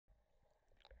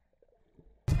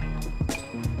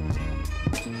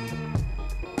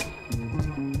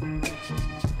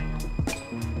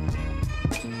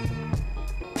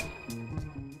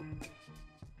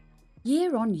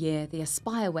Year on year, the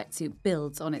Aspire wetsuit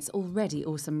builds on its already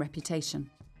awesome reputation.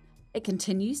 It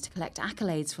continues to collect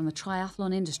accolades from the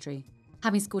triathlon industry,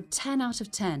 having scored 10 out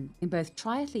of 10 in both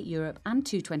Triathlete Europe and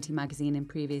 220 magazine in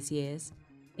previous years.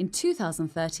 In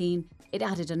 2013, it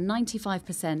added a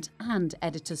 95% and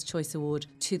Editor's Choice Award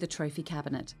to the trophy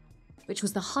cabinet, which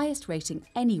was the highest rating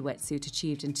any wetsuit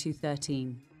achieved in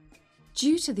 2013.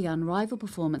 Due to the unrivaled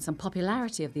performance and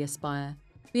popularity of the Aspire,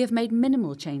 we have made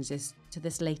minimal changes to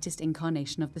this latest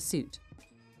incarnation of the suit.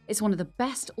 It's one of the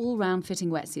best all-round fitting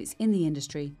wetsuits in the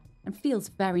industry and feels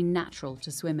very natural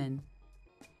to swim in.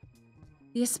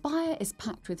 The Aspire is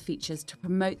packed with features to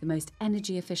promote the most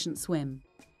energy-efficient swim.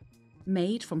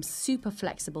 Made from super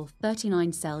flexible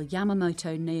 39-cell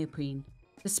Yamamoto neoprene,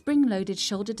 the spring-loaded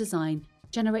shoulder design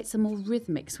generates a more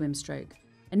rhythmic swim stroke,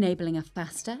 enabling a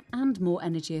faster and more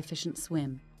energy-efficient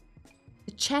swim.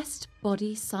 The chest,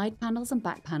 body, side panels and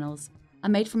back panels are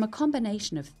made from a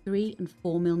combination of 3 and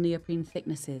 4 mil neoprene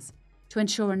thicknesses to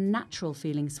ensure a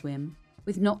natural-feeling swim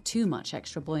with not too much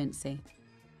extra buoyancy.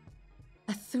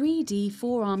 A 3D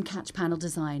forearm catch panel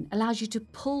design allows you to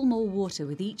pull more water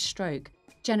with each stroke,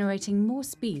 generating more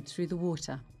speed through the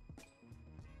water.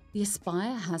 The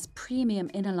Aspire has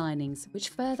premium inner linings which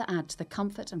further add to the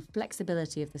comfort and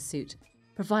flexibility of the suit,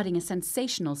 providing a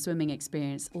sensational swimming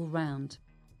experience all round.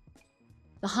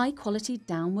 The high-quality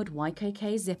downward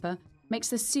YKK zipper makes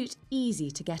the suit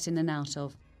easy to get in and out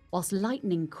of, whilst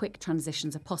lightning quick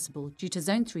transitions are possible due to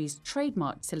Zone3's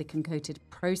trademarked silicone-coated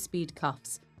Pro Speed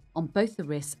cuffs on both the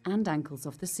wrists and ankles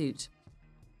of the suit.